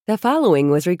The following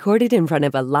was recorded in front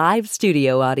of a live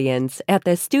studio audience at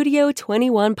the Studio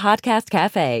 21 Podcast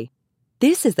Cafe.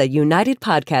 This is the United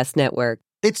Podcast Network.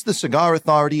 It's the Cigar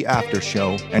Authority After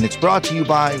Show, and it's brought to you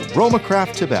by Roma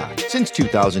Craft Tobacco. Since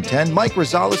 2010, Mike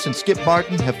Rosales and Skip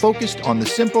Martin have focused on the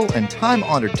simple and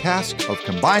time-honored task of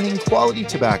combining quality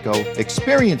tobacco,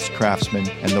 experienced craftsmen,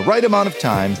 and the right amount of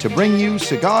time to bring you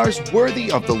cigars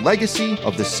worthy of the legacy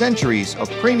of the centuries of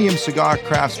premium cigar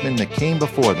craftsmen that came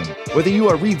before them. Whether you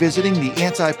are revisiting the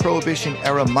anti-prohibition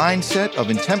era mindset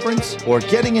of intemperance or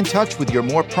getting in touch with your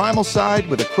more primal side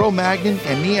with a Cro-Magnon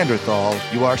and Neanderthal,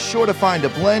 you are sure to find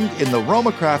a blend in the Roma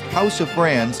Craft house of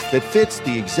brands that fits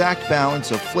the exact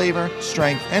balance of flavor,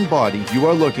 strength, and body you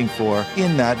are looking for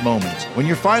in that moment. When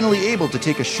you're finally able to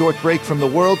take a short break from the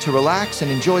world to relax and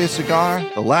enjoy a cigar,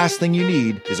 the last thing you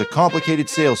need is a complicated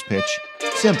sales pitch.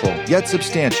 Simple, yet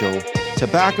substantial.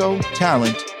 Tobacco,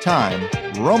 talent, time.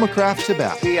 Roma Craft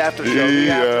Tobacco. The after show. The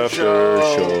after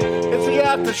show. It's the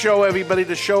after show, everybody.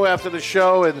 The show after the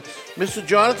show. And Mr.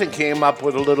 Jonathan came up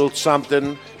with a little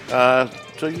something.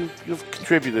 So you've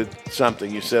contributed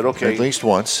something. You said, okay. At least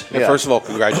once. Yeah. First of all,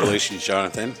 congratulations,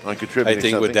 Jonathan. On contributing I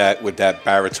think something. with that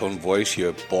baritone voice,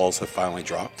 your balls have finally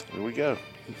dropped. Here we go.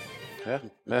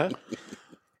 Yeah.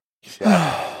 He's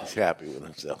happy with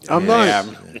himself. I'm not.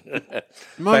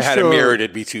 If I had a mirror,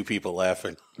 there'd be two people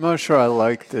laughing. I'm not sure I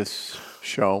like this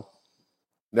show.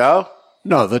 No?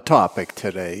 No, the topic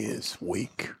today is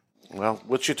weak. Well,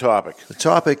 what's your topic? The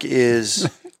topic is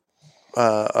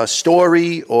a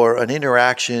story or an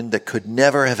interaction that could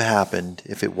never have happened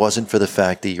if it wasn't for the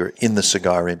fact that you're in the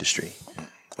cigar industry.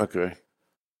 Okay.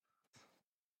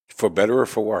 For better or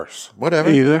for worse? Whatever.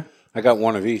 Either. I got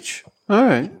one of each. All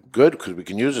right. Good, because we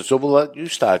can use it. So we'll let you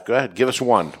start. Go ahead. Give us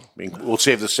one. We'll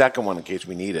save the second one in case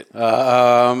we need it.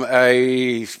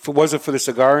 If it wasn't for the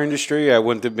cigar industry, I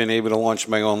wouldn't have been able to launch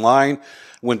my own line,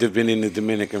 wouldn't have been in the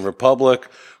Dominican Republic,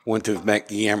 wouldn't have met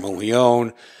Guillermo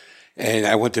Leone, and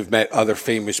I wouldn't have met other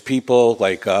famous people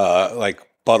like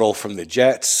Buttle from the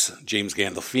Jets, James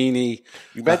Gandolfini.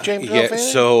 You met James Yeah,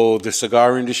 Gandolfini? so the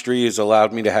cigar industry has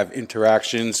allowed me to have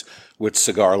interactions with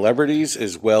cigar celebrities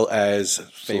as well as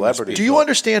famous people. Do you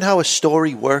understand how a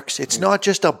story works? It's not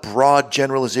just a broad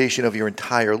generalization of your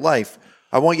entire life.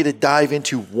 I want you to dive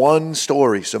into one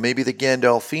story. So maybe the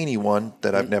Gandolfini one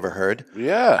that I've never heard.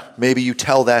 Yeah. Maybe you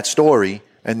tell that story,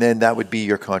 and then that would be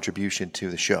your contribution to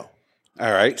the show.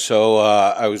 All right. So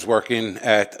I was working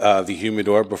at the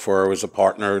Humidor before I was a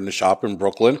partner in the shop in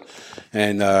Brooklyn,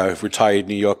 and a retired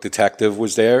New York detective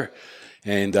was there,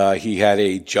 and he had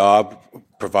a job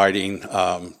providing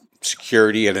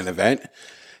security at an event.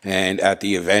 And at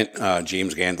the event,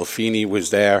 James Gandolfini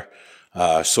was there,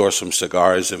 saw some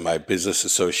cigars in my business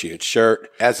associate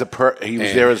shirt. He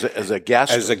was there as a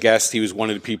guest? As a guest. He was one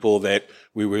of the people that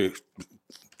we were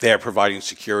there providing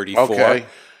security Okay.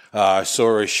 for.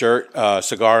 Saw his shirt,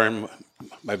 cigar in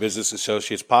my business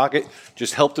associate's pocket,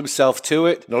 just helped himself to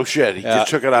it. No shit. He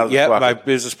just took it out of the Yeah, pocket. my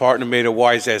business partner made a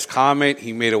wise-ass comment.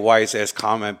 He made a wise-ass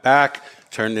comment back.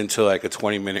 Turned into like a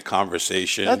 20-minute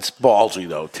conversation. That's ballsy,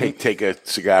 though. Take a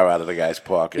cigar out of the guy's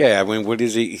pocket. Yeah, I mean, what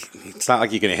is he? It's not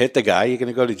like you're going to hit the guy. You're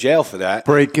going to go to jail for that.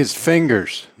 Break his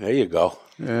fingers. There you go.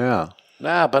 Yeah.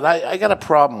 Nah, but I got a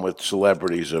problem with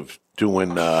celebrities of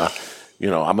doing,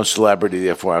 I'm a celebrity,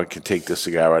 therefore I can take the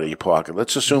cigar out of your pocket.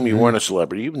 Let's assume you weren't a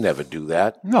celebrity. You'd never do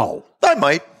that. No. I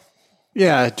might.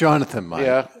 Yeah, Jonathan might.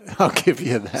 Yeah. I'll give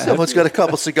you that. Someone's got a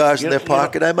couple cigars in their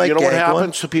pocket. I might You know what gag one.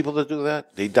 happens to people that do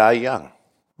that? They die young.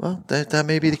 Well, that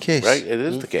may be the case. Right? It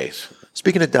is the case.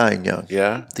 Speaking of dying young,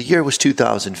 Yeah. the year was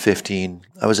 2015.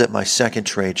 I was at my second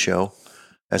trade show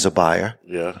as a buyer,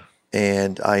 Yeah.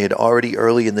 and I had already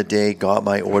early in the day got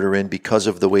my order in because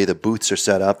of the way the booths are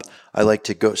set up. I like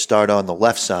to start on the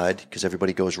left side because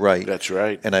everybody goes right. That's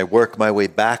right. And I work my way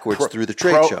backwards through the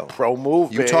trade show. Pro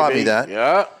move, You taught me that.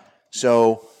 Yeah.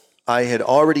 So I had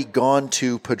already gone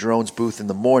to Padron's booth in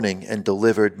the morning and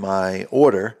delivered my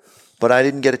order, but I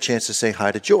didn't get a chance to say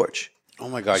hi to George. Oh,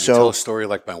 my God. You So- tell a story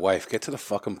like my wife. Get to the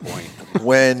fucking point.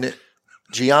 When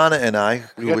Gianna and I,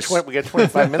 We got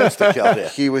 25 minutes to kill here.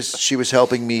 she was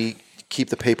helping me keep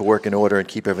the paperwork in order and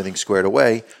keep everything squared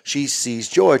away. She sees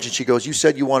George and she goes, "You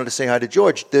said you wanted to say hi to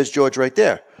George. There's George right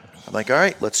there." I'm like, "All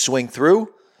right, let's swing through."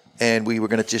 And we were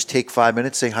going to just take 5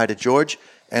 minutes, say hi to George.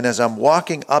 And as I'm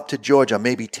walking up to George, I'm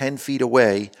maybe 10 feet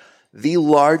away, the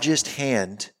largest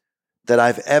hand that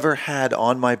I've ever had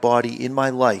on my body in my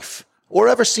life or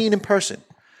ever seen in person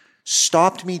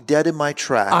stopped me dead in my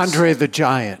tracks. Andre the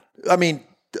Giant. I mean,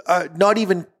 not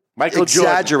even Michael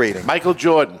exaggerating. Jordan. Michael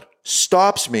Jordan.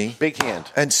 Stops me Big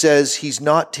hand. and says he's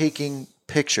not taking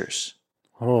pictures.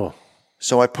 Oh.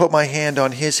 So I put my hand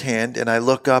on his hand, and I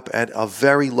look up at a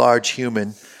very large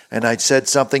human, and I said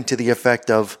something to the effect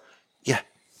of, yeah,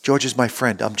 George is my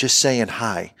friend. I'm just saying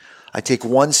hi. I take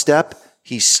one step.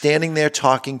 He's standing there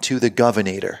talking to the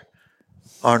governor,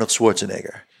 Arnold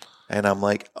Schwarzenegger. And I'm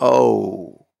like,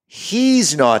 oh,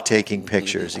 he's not taking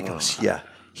pictures. He goes, yeah,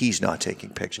 he's not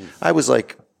taking pictures. I was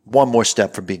like one more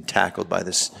step from being tackled by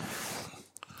this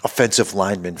offensive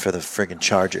lineman for the friggin'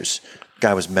 Chargers.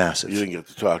 Guy was massive. You didn't get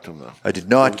to talk to him, though. I did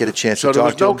not get a chance to talk to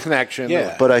him. So there was no connection.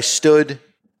 Yeah. But I stood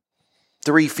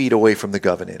 3 feet away from the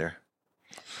governor.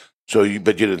 But you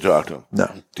didn't talk to him?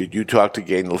 No. Did you talk to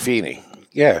Gandolfini?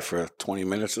 Yeah, for 20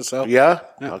 minutes or so. Yeah?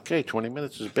 Okay, 20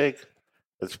 minutes is big.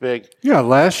 That's big. Yeah,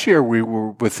 last year we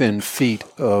were within feet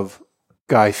of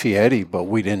Guy Fieri, but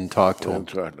we didn't talk to him.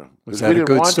 Was that a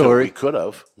good story? We could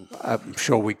have. I'm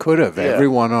sure we could have. Yeah.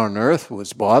 Everyone on earth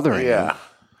was bothering him.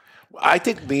 I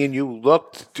think me and you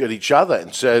looked at each other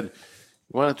and said,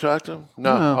 "You want to talk to him?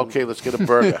 No. Okay, let's get a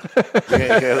burger." But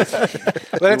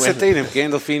that's the thing. If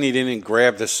Gandolfini didn't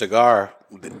grab the cigar,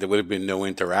 there would have been no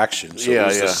interaction. So it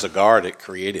was the cigar that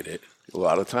created it. A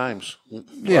lot of times.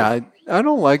 Yeah, I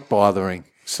don't like bothering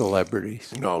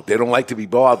celebrities. No, they don't like to be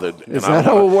bothered. Is that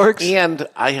how it works? And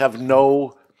I have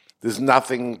there's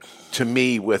nothing to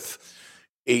me with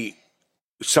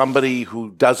somebody who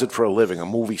does it for a living, a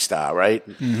movie star, right?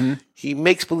 Mm-hmm. He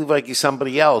makes believe like he's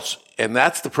somebody else, and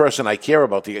that's the person I care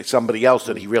about, somebody else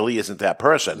that he really isn't that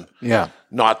person. Yeah.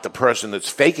 Not the person that's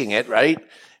faking it, right?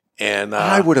 And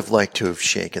I would have liked to have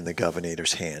shaken the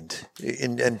governor's hand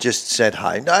and just said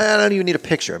hi. I don't even need a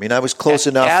picture. I mean, I was close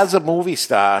enough. As a movie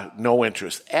star, no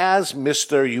interest. As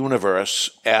Mr. Universe,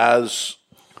 as...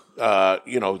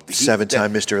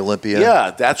 7-time Mr. Olympia. Yeah,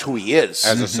 that's who he is.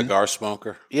 As a cigar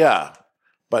smoker. Yeah,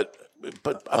 but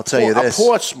I'll tell you this: a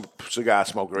poor cigar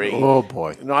smoker. Oh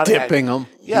boy, not dipping him.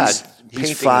 Yeah,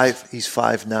 he's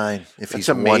 5'9". If he's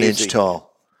amazing. 1 inch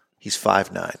tall, he's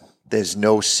 5'9". There's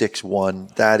no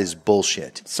 6'1". That is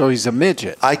bullshit. So he's a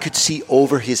midget. I could see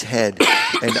over his head,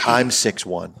 and I'm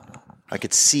 6'1". I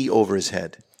could see over his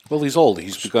head. Well, he's old.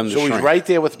 He's begun to shrink. He's right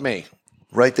there with me.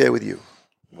 Right there with you.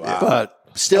 Wow. But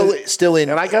still in.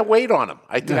 And I got weight on him.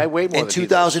 I think I weigh more in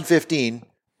 2015.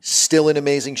 Still in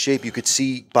amazing shape. You could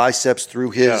see biceps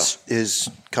through his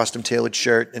custom tailored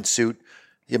shirt and suit.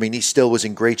 I mean, he still was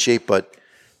in great shape, but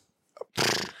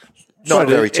not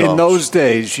very tall. In those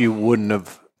days, you wouldn't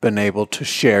have been able to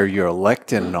share your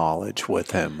lectin knowledge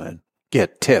with him and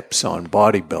get tips on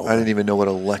bodybuilding. I didn't even know what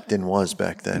a lectin was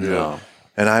back then. Yeah.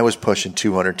 And I was pushing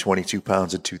 222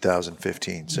 pounds in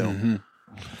 2015. So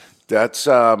that's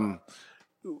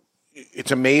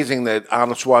it's amazing that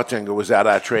Arnold Schwarzenegger was at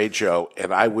our trade show,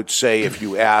 and I would say if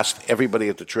you asked everybody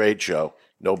at the trade show,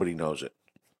 nobody knows it.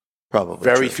 Probably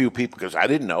very few people, because I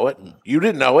didn't know it. You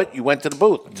didn't know it. You went to the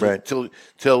booth right till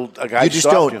a guy. You just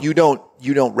don't. You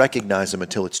don't recognize him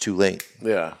until it's too late.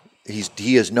 Yeah,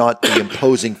 he is not the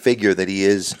imposing figure that he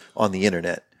is on the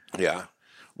internet. Yeah.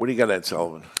 What do you got, Ed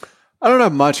Sullivan? I don't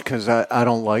have much because I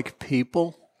don't like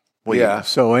people. Well, yeah.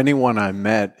 So anyone I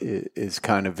met is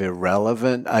kind of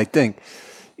irrelevant. I think,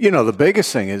 the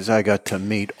biggest thing is I got to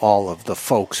meet all of the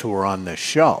folks who were on this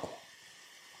show.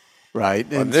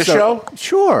 Right? On this show?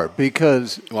 Sure,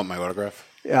 because... You want my autograph?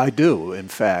 I do, in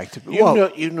fact.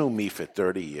 You knew me for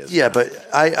 30 years. Yeah, but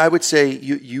I would say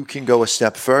you can go a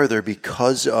step further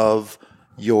because of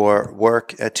your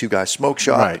work at Two Guys Smoke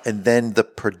Shop, right, and then the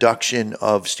production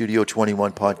of Studio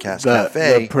 21 Podcast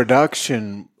Cafe. The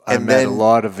production, I met a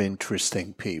lot of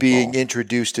interesting people. Being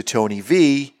introduced to Tony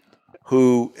V,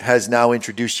 who has now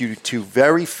introduced you to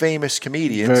very famous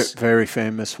comedians. Very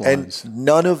famous ones. And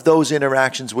none of those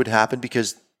interactions would happen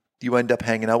because you end up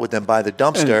hanging out with them by the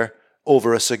dumpster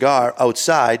over a cigar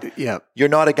outside. Yeah. You're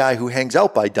not a guy who hangs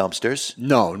out by dumpsters.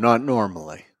 No, not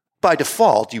normally. By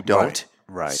default, you don't.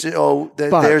 Right. So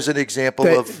there's an example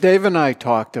of... Dave and I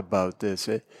talked about this.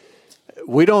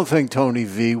 We don't think Tony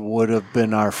V would have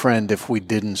been our friend if we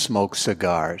didn't smoke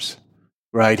cigars.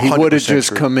 Right. He would have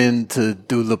just come in to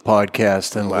do the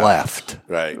podcast and left.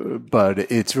 Right. But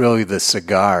it's really the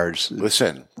cigars.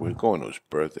 Listen, we're going to his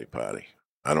birthday party.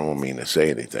 I don't mean to say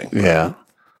anything. Yeah.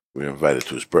 We're invited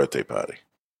to his birthday party.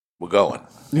 We're going.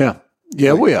 Yeah.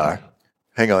 Yeah, we are.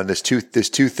 Hang on. There's two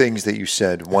things that you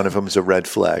said. One of them is a red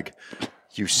flag.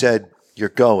 You said you're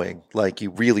going like you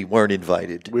really weren't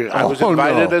invited. I was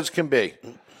invited as can be.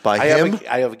 By him?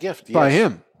 I have a gift. Yes. By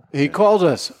him. He called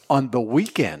us on the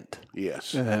weekend.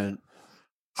 Yes. And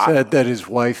said that his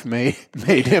wife made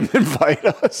him invite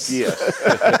us. Yes.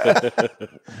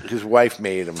 His wife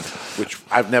made him, which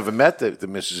I've never met the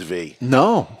Mrs. V.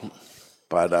 No.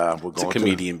 But we're going to... It's a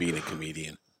comedian being a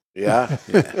comedian. Yeah.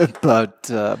 But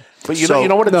But you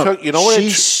know what it took. You know what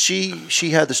she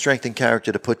had the strength and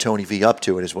character to put Tony V up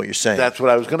to it. Is what you're saying? That's what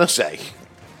I was going to say.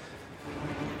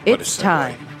 It's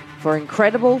time for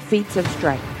Incredible Feats of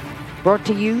Strength, brought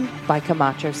to you by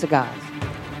Camacho Cigars.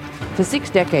 For 6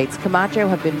 decades, Camacho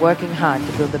have been working hard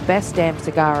to build the best damn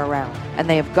cigar around, and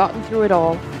they have gotten through it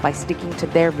all by sticking to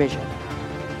their vision.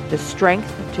 The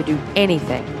strength to do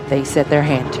anything they set their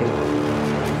hand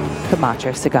to.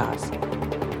 Camacho Cigars.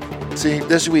 See,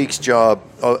 this week's job,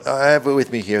 I have it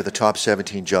with me here, the top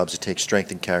 17 jobs it takes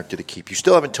strength and character to keep. You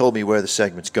still haven't told me where the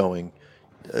segment's going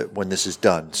when this is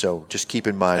done, so just keep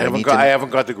in mind. I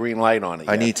haven't got the green light on it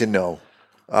yet. I need to know.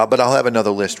 But I'll have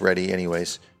another list ready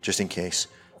anyways, just in case.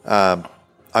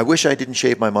 I wish I didn't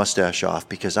shave my mustache off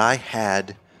because I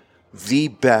had the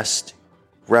best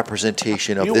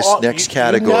representation of this next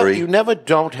category. You never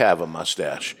don't have a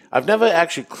mustache. I've never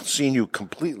actually seen you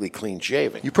completely clean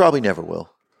shaven. You probably never will.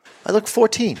 I look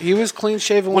 14. He was clean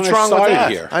shaven when What's I wrong with started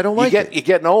that? here. I don't like it. You're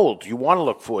getting old. You want to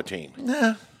look 14.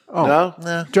 Nah. Oh, No?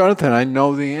 Nah. Jonathan, I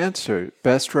know the answer.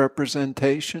 Best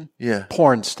representation? Yeah.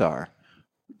 Porn star.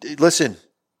 Listen,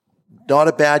 not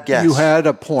a bad guess. You had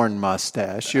a porn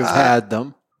mustache. You've had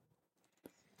them.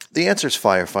 The answer is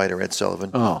firefighter, Ed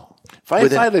Sullivan. Oh.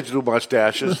 Firefighters do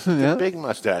mustaches. Yeah. Big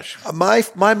mustache.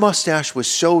 My mustache was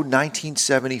so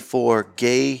 1974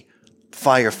 gay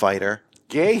firefighter.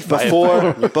 Gay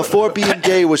firefighter. Before being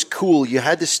gay was cool. You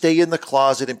had to stay in the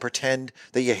closet and pretend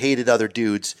that you hated other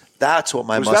dudes. That's what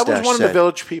my mustache That was one said. of the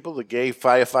Village People, the gay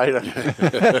firefighter.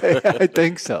 I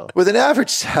think so. With an average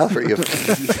salary of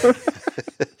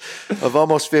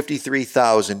almost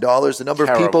 $53,000, the number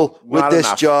of people with Not this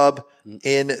enough. job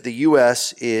in the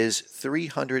U.S. is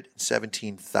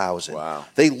 317,000. Wow.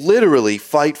 They literally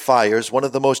fight fires, one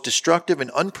of the most destructive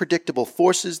and unpredictable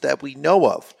forces that we know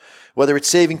of. Whether it's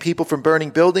saving people from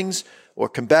burning buildings or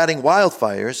combating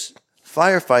wildfires,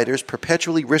 firefighters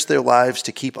perpetually risk their lives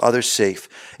to keep others safe.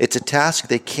 It's a task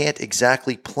they can't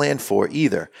exactly plan for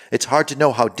either. It's hard to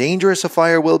know how dangerous a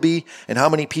fire will be and how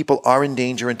many people are in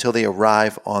danger until they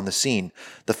arrive on the scene.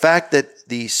 The fact that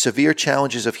the severe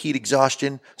challenges of heat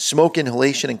exhaustion, smoke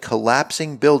inhalation, and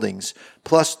collapsing buildings,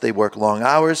 plus they work long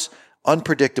hours,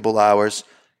 unpredictable hours,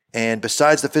 and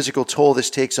besides the physical toll this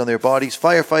takes on their bodies,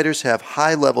 firefighters have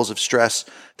high levels of stress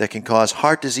that can cause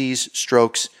heart disease,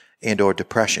 strokes, and or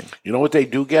depression. You know what they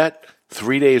do get?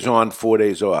 3 days on, 4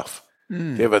 days off.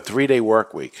 They have a 3-day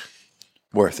work week.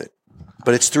 Worth it.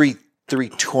 But it's three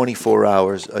 24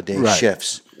 hours a day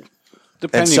shifts.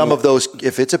 And some of those,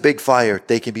 if it's a big fire,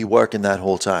 they can be working that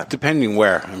whole time. Depending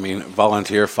where. I mean,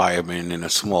 volunteer firemen in a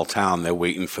small town, they're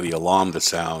waiting for the alarm to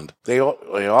sound. They all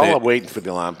are waiting for the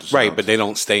alarm to sound. Right, but they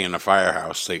don't stay in a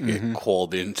firehouse. They get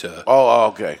called into... Oh,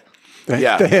 okay. They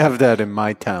have that in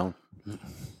my town.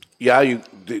 Yeah,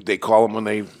 they call them when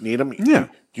they need them. Yeah.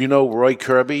 Do you know Roy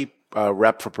Kirby,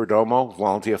 rep for Perdomo,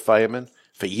 volunteer fireman?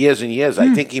 For years and years.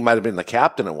 I think he might have been the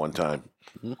captain at one time.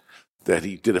 That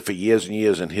he did it for years and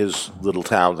years in his little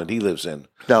town that he lives in.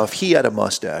 Now, if he had a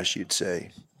mustache, you'd say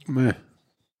Meh.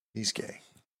 he's gay.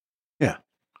 Yeah.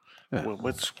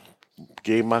 What's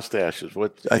gay mustaches?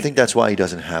 I think that's why he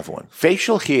doesn't have one.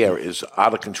 Facial hair is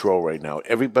out of control right now.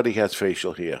 Everybody has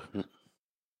facial hair.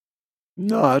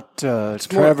 Not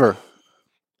Trevor.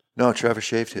 No, Trevor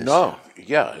shaved his. No,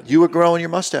 yeah. You were growing your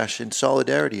mustache in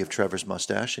solidarity of Trevor's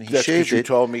mustache, and he That's shaved because you it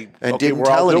told me, and okay, didn't we're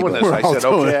tell all doing anybody. this. I said,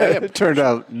 okay, I am. It turned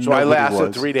out So I nobody lasted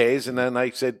was. 3 days, and then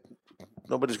I said,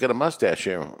 nobody's got a mustache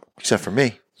here. Except for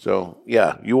me. So,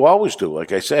 yeah, you always do.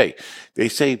 Like I say, they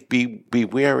say be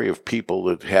wary of people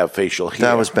that have facial hair.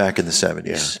 That was back in the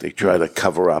 70s. Yeah, they try to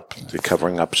cover up. They're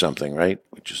covering up something, right?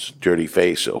 Which is dirty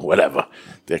face or whatever.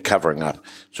 They're covering up.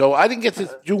 So I didn't get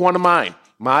to do one of mine.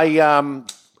 My,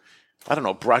 I don't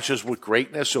know, brushes with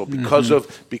greatness or because of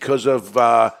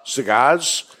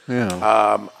cigars.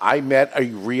 Yeah. I met a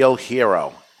real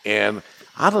hero. And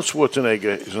Arnold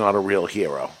Schwarzenegger is not a real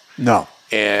hero. No.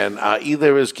 And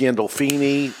either is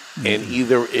Gandolfini and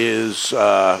either is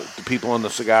the people in the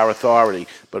Cigar Authority.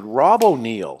 But Rob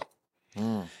O'Neill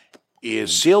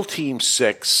is SEAL Team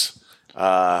 6,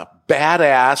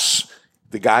 badass,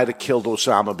 the guy that killed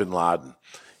Osama bin Laden.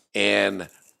 And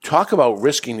talk about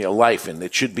risking their life, and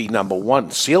it should be number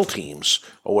one, SEAL teams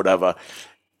or whatever.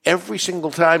 Every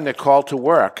single time they're called to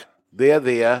work, they're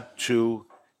there to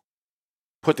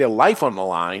put their life on the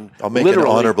line. I'll make an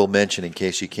honorable mention in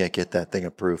case you can't get that thing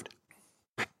approved.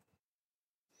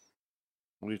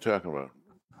 What are you talking about?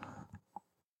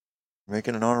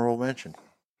 Making an honorable mention.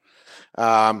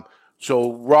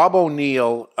 So Rob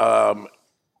O'Neill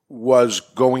was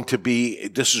going to be,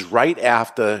 this is right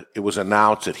after it was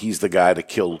announced that he's the guy that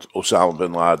killed Osama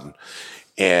bin Laden.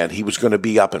 and he was going to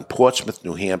be up in Portsmouth,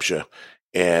 New Hampshire.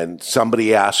 And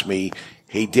somebody asked me,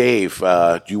 "Hey, Dave,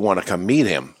 do you want to come meet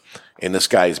him?" And this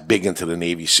guy is big into the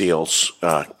Navy SEALs,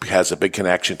 has a big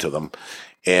connection to them.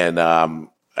 And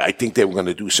I think they were going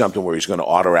to do something where he's going to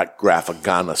autograph a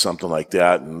gun or something like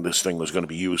that, and this thing was going to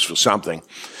be used for something.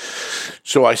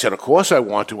 So I said, of course I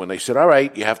want to. And they said, all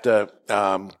right, you have to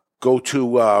go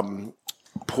to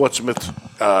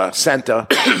Portsmouth Center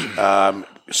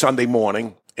Sunday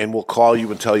morning, and we'll call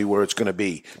you and tell you where it's going to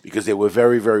be, because they were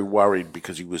very, very worried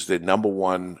because he was the number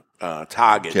one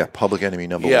target. Yeah, public enemy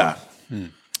number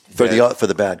one. For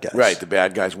the bad guys. Right, the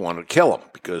bad guys wanted to kill him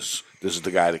because this is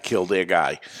the guy that killed their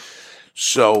guy.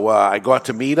 So I got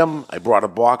to meet him. I brought a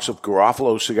box of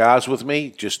Garofalo cigars with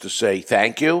me just to say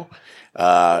thank you.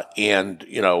 And,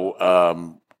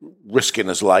 risking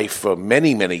his life for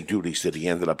many, many duties that he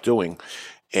ended up doing.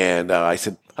 And I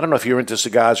said, I don't know if you're into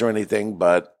cigars or anything,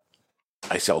 but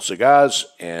I sell cigars,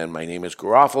 and my name is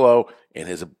Garofalo, and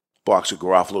here's a box of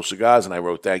Garofalo cigars, and I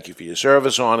wrote thank you for your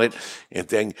service on it. And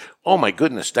then, oh my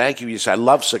goodness, thank you. He said, I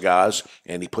love cigars.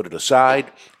 And he put it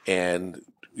aside, and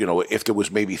if there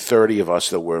was maybe 30 of us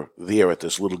that were there at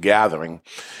this little gathering,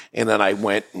 and then I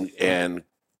went and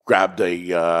grabbed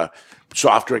a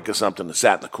soft drink or something and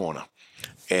sat in the corner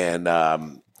and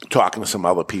talking to some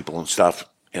other people and stuff,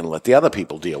 and let the other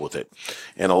people deal with it.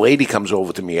 And a lady comes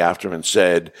over to me after and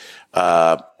said,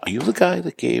 are you the guy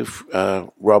that gave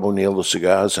Rob O'Neill the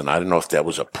cigars? And I don't know if that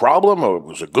was a problem or it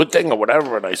was a good thing or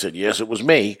whatever. And I said, yes, it was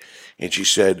me. And she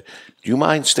said, do you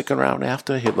mind sticking around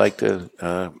after? He'd like to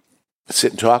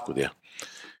sit and talk with you.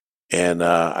 And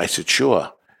I said,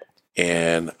 sure.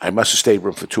 And I must have stayed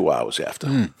with him for 2 hours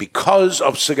after because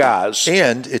of cigars.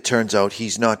 And it turns out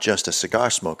he's not just a cigar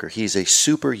smoker. He's a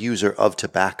super user of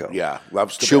tobacco. Yeah,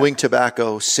 loves tobacco. Chewing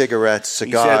tobacco, cigarettes,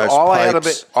 cigars, he said,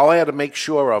 pipes. all I had to make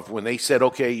sure of when they said,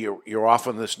 okay, you're off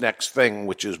on this next thing,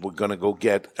 which is we're going to go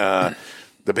get the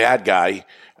bad guy,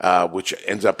 which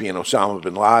ends up being Osama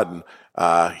bin Laden.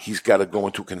 He's got to go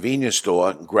into a convenience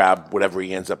store and grab whatever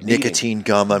he ends up needing. Nicotine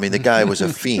gum. I mean, the guy was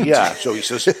a fiend. Yeah, so he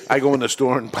says, I go in the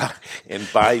store and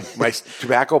buy my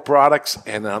tobacco products,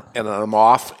 and I'm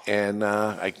off. And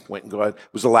I went and got. It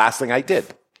was the last thing I did.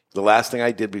 The last thing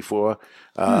I did before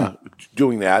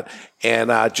doing that.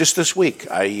 And just this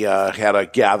week, I had a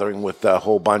gathering with a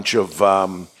whole bunch of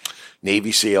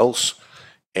Navy SEALs,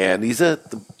 and these are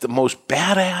the most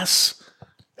badass,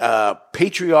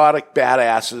 patriotic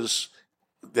badasses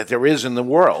that there is in the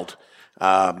world.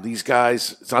 These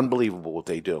guys, it's unbelievable what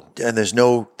they do. And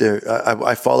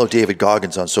I follow David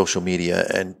Goggins on social media,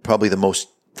 and probably the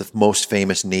most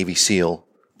famous Navy SEAL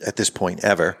at this point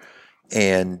ever.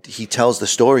 And he tells the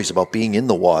stories about being in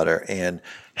the water and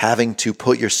having to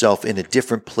put yourself in a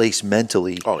different place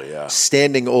mentally. Oh, yeah.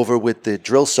 Standing over with the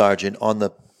drill sergeant on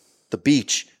the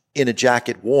beach in a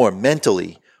jacket warm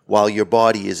mentally, while your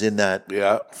body is in that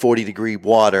 40-degree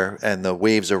water and the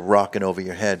waves are rocking over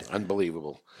your head.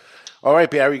 Unbelievable. All right,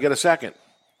 Barry, you got a second?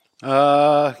 It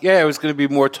was going to be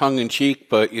more tongue-in-cheek,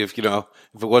 but if it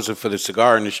wasn't for the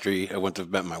cigar industry, I wouldn't have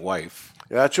met my wife.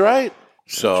 That's right.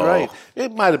 So That's right.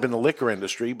 It might have been the liquor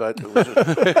industry, but it was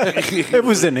it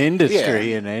was an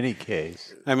industry in any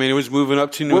case. I mean, it was moving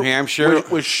up to New Hampshire.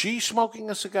 Was she smoking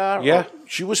a cigar? Yeah.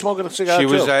 She was smoking a cigar, She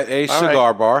too? was at a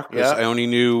cigar bar, because Yeah. I only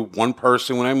knew one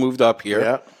person when I moved up here.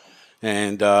 Yeah.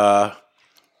 And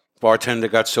bartender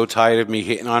got so tired of me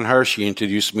hitting on her, she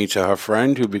introduced me to her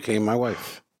friend, who became my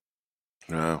wife.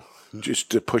 No. Just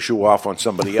to push you off on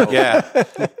somebody else. Yeah.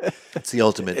 It's the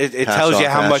ultimate. It pass tells you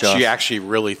off, how much pass off. she actually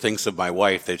really thinks of my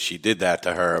wife, that she did that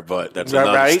to her, but that's Right,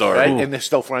 another story. right? And they're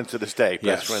still friends to this day. Best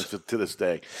Yes. friends to this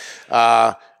day.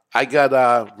 I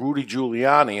got Rudy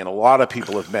Giuliani, and a lot of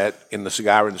people have met in the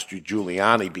cigar industry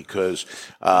Giuliani because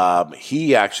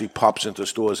he actually pops into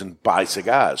stores and buys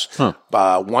cigars.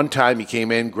 One time he came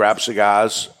in, grabbed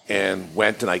cigars, and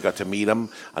went, and I got to meet him.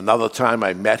 Another time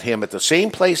I met him at the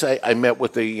same place I met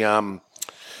with the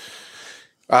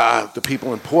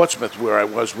people in Portsmouth where I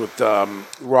was with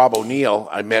Rob O'Neill.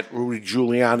 I met Rudy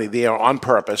Giuliani there on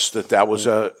purpose. That was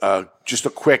just a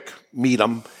quick meet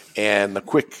him, and the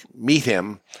quick meet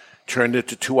him turned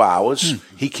into 2 hours.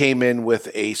 He came in with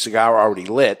a cigar already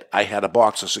lit. I had a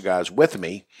box of cigars with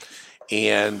me,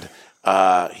 and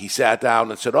he sat down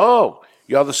and said, "Oh,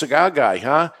 you're the cigar guy,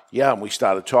 huh?" Yeah, and we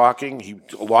started talking.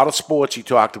 A lot of sports. He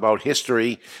talked about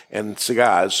history and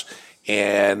cigars.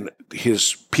 And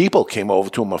his people came over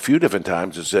to him a few different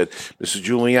times and said, "Mr.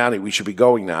 Giuliani, we should be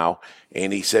going now."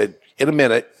 And he said, "In a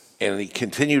minute." And he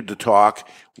continued to talk.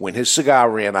 When his cigar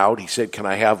ran out, he said, "Can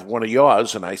I have one of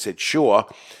yours?" And I said, "Sure."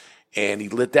 And he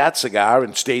lit that cigar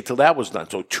and stayed till that was done.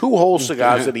 So 2 whole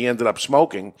cigars that he ended up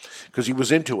smoking because he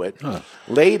was into it.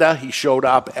 Later, he showed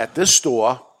up at this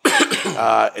store,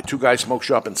 at Two Guys Smoke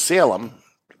Shop in Salem.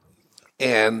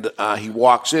 And he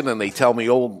walks in and they tell me,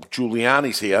 oh,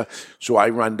 Giuliani's here. So I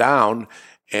run down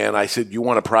and I said, you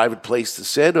want a private place to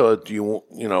sit or do you,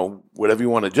 whatever you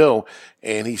want to do?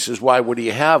 And he says, why, what do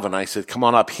you have? And I said, come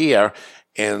on up here.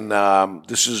 And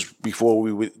this is before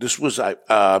I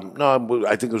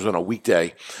think it was on a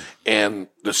weekday. And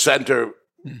the center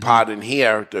part in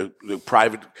here, the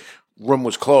private room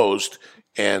was closed.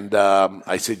 And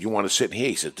I said, you want to sit in here?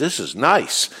 He said, this is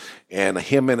nice. And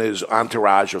him and his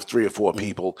entourage of 3 or 4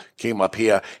 people came up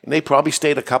here, and they probably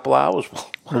stayed a couple hours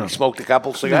while he smoked a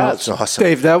couple cigars. That's awesome.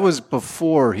 Dave, that was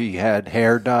before he had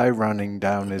hair dye running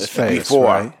down his face,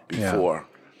 right? Before. Yeah.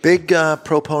 Big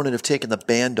proponent of taking the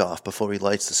band off before he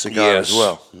lights the cigar as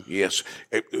well. Yes.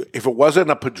 If it wasn't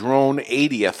a Padron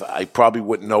 80th, I probably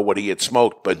wouldn't know what he had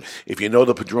smoked. But if you know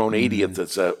the Padron 80th,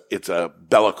 it's a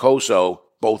Bellicoso,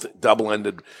 both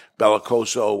double-ended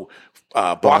Bellicoso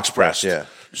box pressed. Yeah.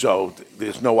 So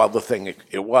there's no other thing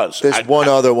it was. There's one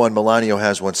other one. Melanio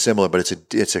has one similar, but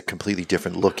it's a completely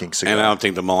different looking cigar. And I don't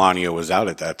think the Melanio was out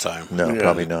at that time. No,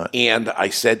 probably not. And I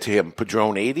said to him,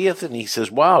 Padron 80th? And he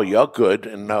says, wow, you're good.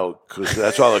 And no, because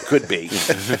that's all it could be.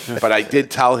 But I did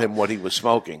tell him what he was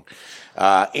smoking.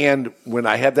 And when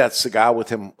I had that cigar with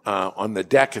him on the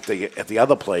deck at the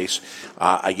other place,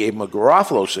 I gave him a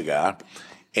Garofalo cigar,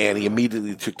 and he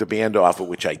immediately took the band off it,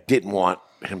 which I didn't want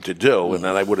him to do, and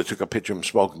then I would have took a picture of him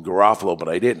smoking Garofalo, but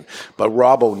I didn't. But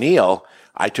Rob O'Neill,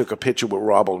 I took a picture with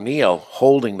Rob O'Neill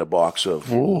holding the box of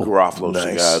Garofalo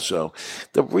cigars. So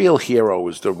the real hero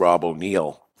is the Rob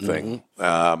O'Neill thing.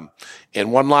 And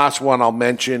one last one I'll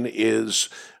mention is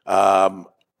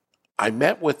I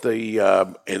met with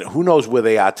and who knows where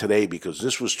they are today, because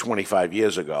this was 25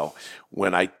 years ago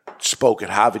when I spoke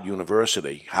at Harvard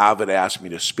University. Harvard asked me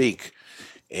to speak,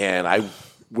 and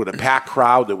with a packed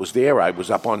crowd that was there, I was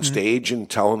up on stage and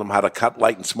telling them how to cut,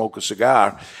 light, and smoke a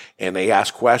cigar. And they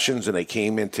asked questions, and they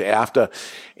came into after.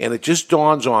 And it just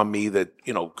dawns on me that,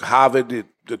 Harvard,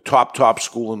 the top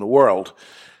school in the world,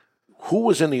 who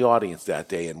was in the audience that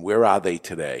day and where are they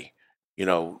today?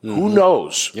 Who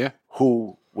knows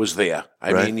who was there?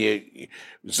 I mean,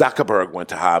 Zuckerberg went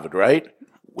to Harvard, right?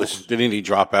 Didn't he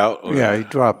drop out? Yeah, he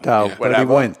dropped out, but he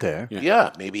went there.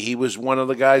 Yeah, maybe he was one of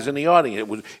the guys in the audience.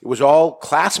 It was all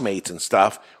classmates and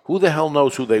stuff. Who the hell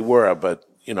knows who they were? But,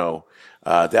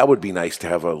 that would be nice to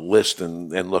have a list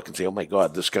and look and say, oh, my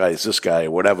God, this guy is this guy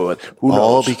or whatever. But who knows?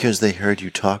 All because they heard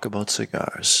you talk about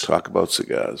cigars. Talk about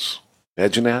cigars.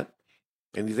 Imagine that.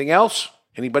 Anything else?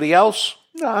 Anybody else?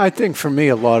 No, I think for me,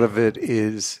 a lot of it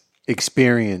is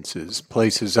experiences,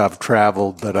 places I've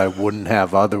traveled that I wouldn't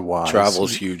have otherwise.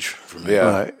 Travel's huge for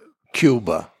me.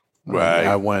 Cuba. Right.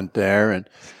 I went there and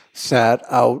sat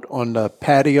out on the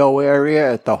patio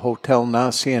area at the Hotel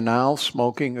Nacional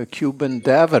smoking a Cuban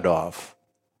Davidoff.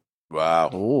 Wow.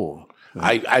 Oh.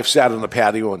 I've sat on the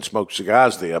patio and smoked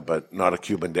cigars there, but not a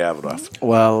Cuban Davidoff.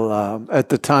 Well, at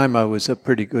the time, I was a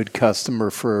pretty good customer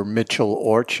for Mitchell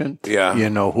Orchant,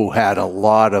 who had a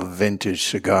lot of vintage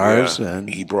cigars. Yeah, and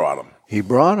he brought them. He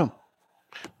brought them.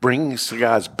 Bringing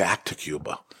cigars back to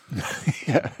Cuba.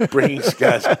 Bringing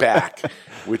cigars back,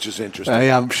 which is interesting.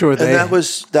 I'm sure they. And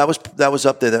that was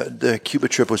up there. The Cuba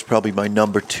trip was probably my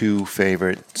number 2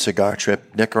 favorite cigar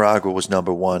trip. Nicaragua was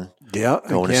number 1. Yeah,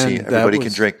 going to see everybody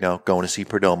can drink now. Going to see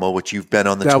Perdomo, which you've been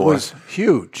on the tour. That was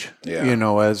huge. Yeah.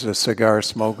 As a cigar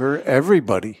smoker,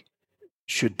 everybody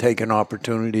should take an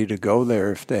opportunity to go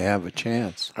there if they have a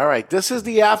chance. All right, this is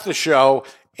the after show,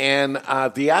 and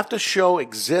the after show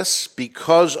exists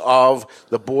because of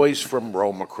the boys from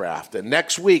Roma Craft. And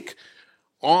next week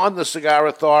on the Cigar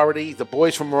Authority, the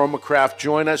boys from Roma Craft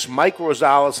join us. Mike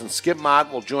Rosales and Skip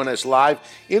Martin will join us live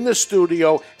in the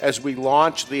studio as we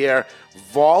launch their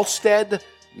Volstead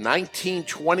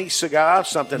 1920 cigar,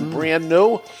 something brand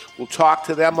new. We'll talk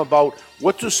to them about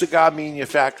what do cigar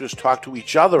manufacturers talk to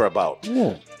each other about.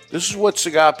 This is what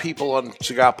cigar people on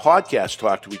cigar podcasts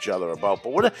talk to each other about.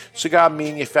 But what are cigar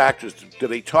manufacturers? Do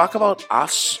they talk about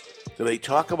us? Do they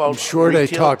talk about I'm sure retail?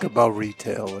 They talk about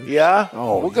retailers. Yeah?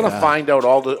 Oh, we're going to find out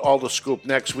all the scoop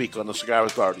next week on the Cigar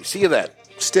Authority. See you then.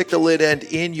 Stick the lid end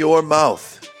in your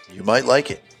mouth. You might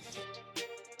like it.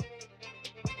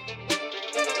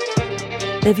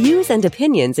 The views and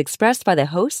opinions expressed by the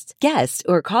hosts, guests,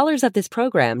 or callers of this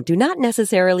program do not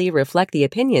necessarily reflect the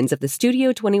opinions of the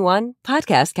Studio 21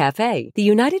 Podcast Cafe, the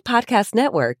United Podcast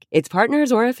Network, its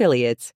partners, or affiliates.